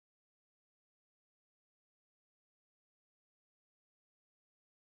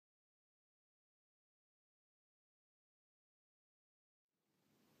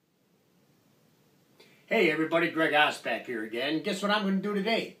Hey everybody, Greg Osback here again. Guess what I'm going to do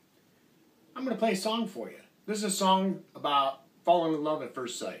today? I'm going to play a song for you. This is a song about falling in love at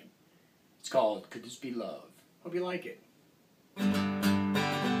first sight. It's called Could This Be Love? Hope you like it.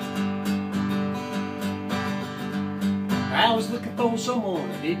 I was looking for someone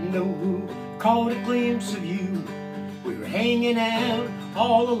I didn't know who, caught a glimpse of you. We were hanging out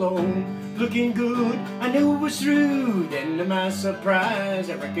all alone, looking good, I knew it was through. Then to my surprise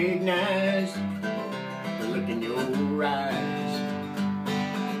I recognized the look in your eyes.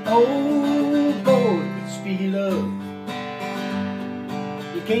 Oh boy, could this be love?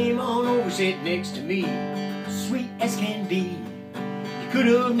 You came on over, sat next to me, sweet as can be. You could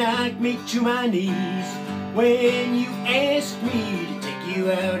have knocked me to my knees when you asked me to take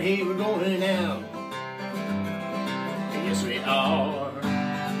you out. Hey, we're going out. Yes, we are.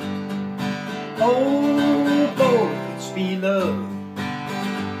 Oh boy, could this be love?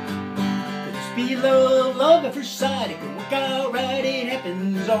 Could this be love? Love at first sight, it could work out right, it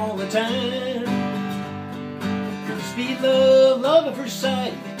happens all the time. Could this be love? Love at first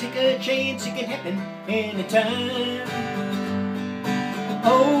sight, you can take a chance, it can happen anytime.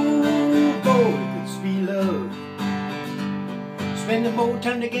 Oh boy, could this be love? Spending more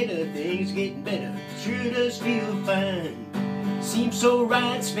time together, things getting better, sure does feel fine. Seems so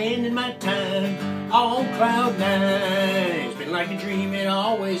right spending my time on cloud nine. It's been like a dream, it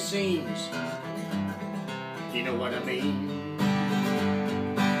always seems. You know what I mean?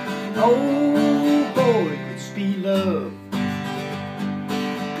 Oh boy, could this be love?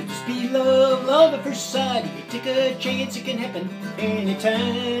 Could this be love? Love at first sight, you can take a chance, it can happen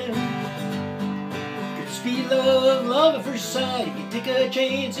anytime. Could this be love? Love at first sight, you can take a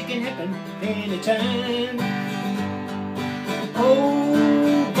chance, it can happen anytime.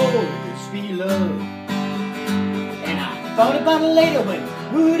 Oh boy, could this be love? And I thought about it later when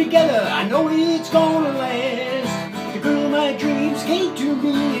we're together, I know it's gonna last. The girl of my dreams came to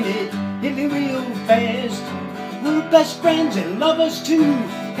me and it hit me real fast. We're best friends and lovers too,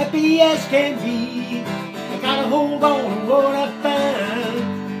 happy as can be. I gotta hold on to what I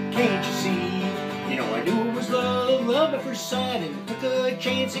found, can't you see? You know I knew it was love, love at first sight, and took a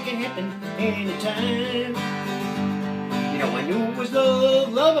chance, it can happen anytime. You know I knew it was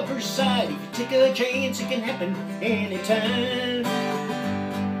love, love at first sight. If you take a chance, it can happen anytime.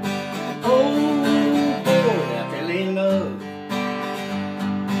 Oh boy, I fell in love.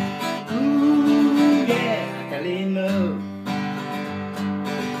 Ooh yeah, I fell in love.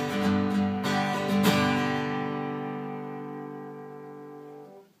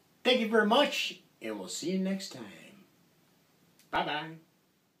 Thank you very much, and we'll see you next time. Bye-bye.